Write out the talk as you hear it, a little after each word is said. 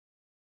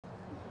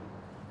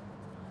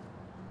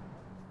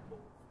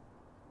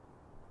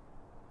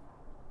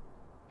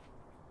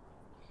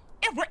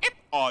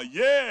Oh,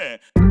 yeah.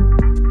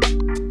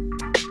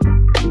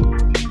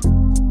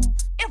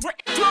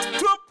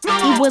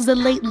 It was a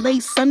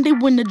late Sunday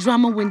when the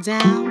drama went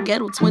down.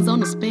 Ghetto twins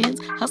on the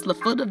spins, hustler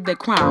foot of their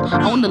crown.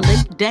 On the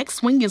lake deck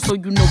swinging, so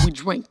you know we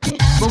drinking.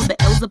 Roll the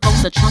L's up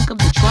on the trunk of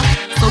the truck,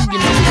 so you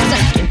know we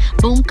stinking.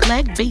 Boom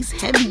clack, bass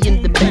heavy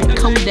in the back.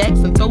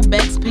 Kodaks and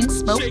throwbacks, pink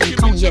smoke and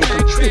cognac.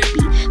 I'm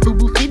trippy.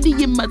 Louis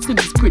 50 in my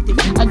Timbers pretty.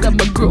 I got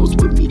my girls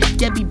with me,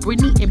 Debbie,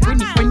 Brittany, and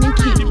Brittany, friend and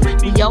Keedy.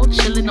 We all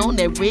chillin' on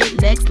that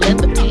red Lex,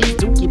 leather pants,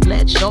 Dookie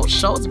Black,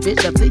 shorts,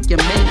 bitch, I take your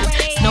man.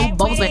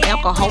 Snowballs and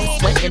alcohol,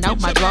 sweating out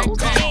my drawers.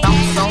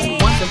 Bounce on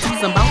ones and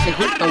twos, I'm about to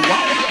hit the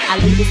wall. I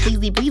leave it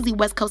easy breezy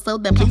West Coast, so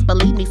then please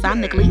believe me.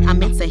 Sonically,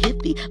 I'm into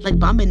hippie, like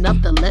bombing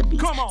up the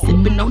levees.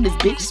 Sipping on this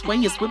bitch,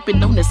 swinging,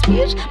 swipping on the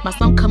switch. My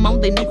song come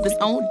on, they know this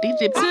on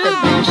DJ, put the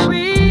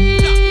bitch.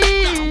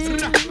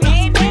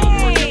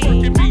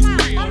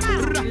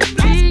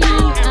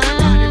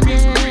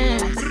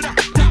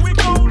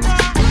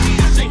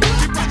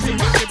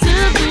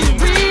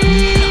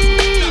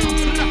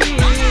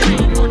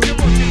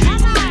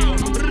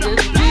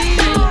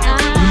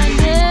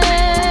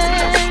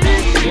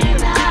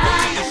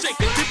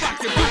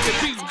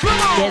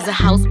 There's a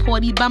house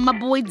party by my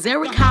boy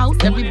Derek's house.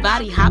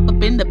 Everybody hop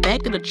up in the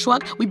back of the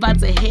truck. We about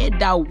to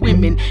head out.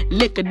 Women,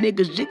 liquor,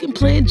 niggas, jigging,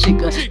 playing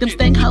jigger. Them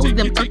stank hoes,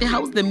 them earthy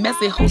hoes, them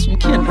messy hoes from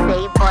Kinder.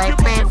 Say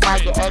boyfriend, why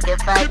you acting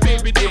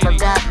funny? You done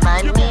got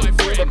my knees,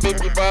 see the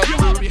Bendy back,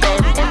 keep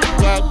them empty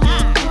yak.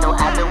 You know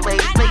I've been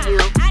waiting for you.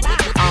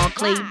 On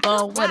clay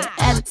ball, what an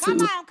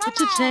attitude. But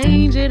you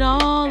change it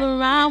all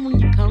around when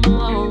you come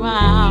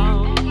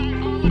around.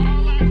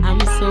 I'm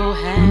so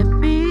happy.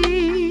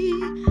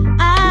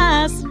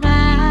 I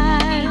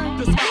smile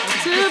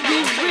to be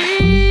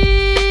real,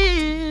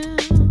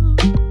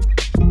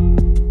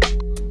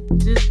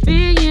 just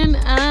being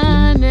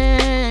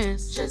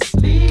honest,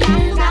 just being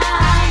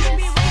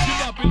honest,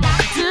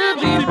 to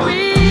be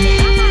real,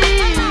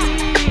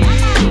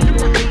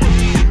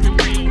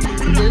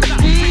 just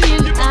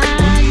being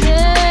honest.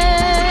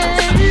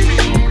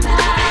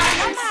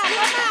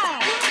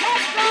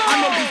 I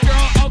know this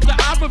girl out the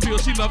Iberville,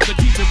 she loves to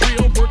keep it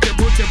real, work it,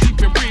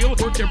 keep it real,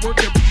 work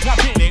it, not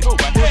penny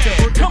over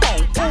head. Come on,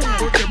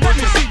 let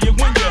me see you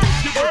when you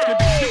work it,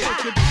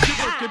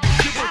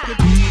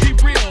 be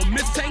real,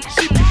 Miss Saint,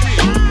 she be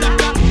real,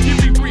 you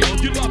be real,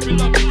 you love it,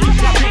 keep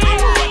my penny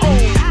over.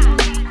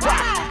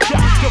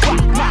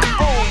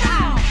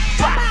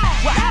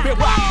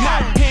 Rock,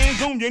 not hands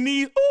on your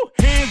knees, ooh,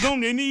 hands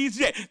on your knees,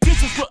 yeah.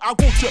 This is what I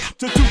want you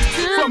to do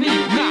for me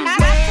now.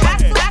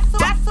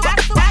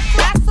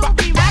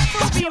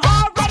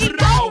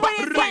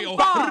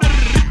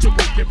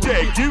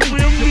 Yeah, you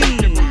will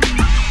mean.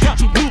 Got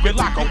you moving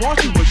like a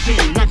washing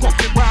machine. Like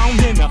around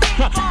and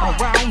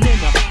around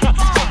and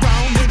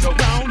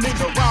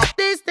around.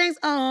 These things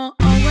are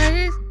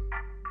always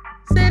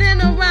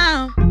sitting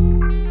around,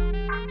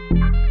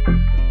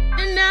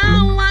 and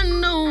now I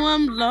know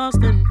I'm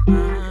lost and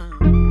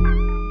found.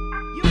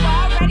 You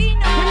already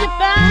know. When you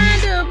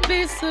find a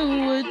piece of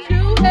what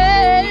you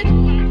had,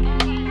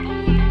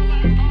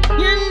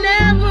 you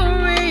never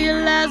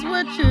realize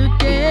what you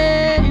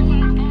get.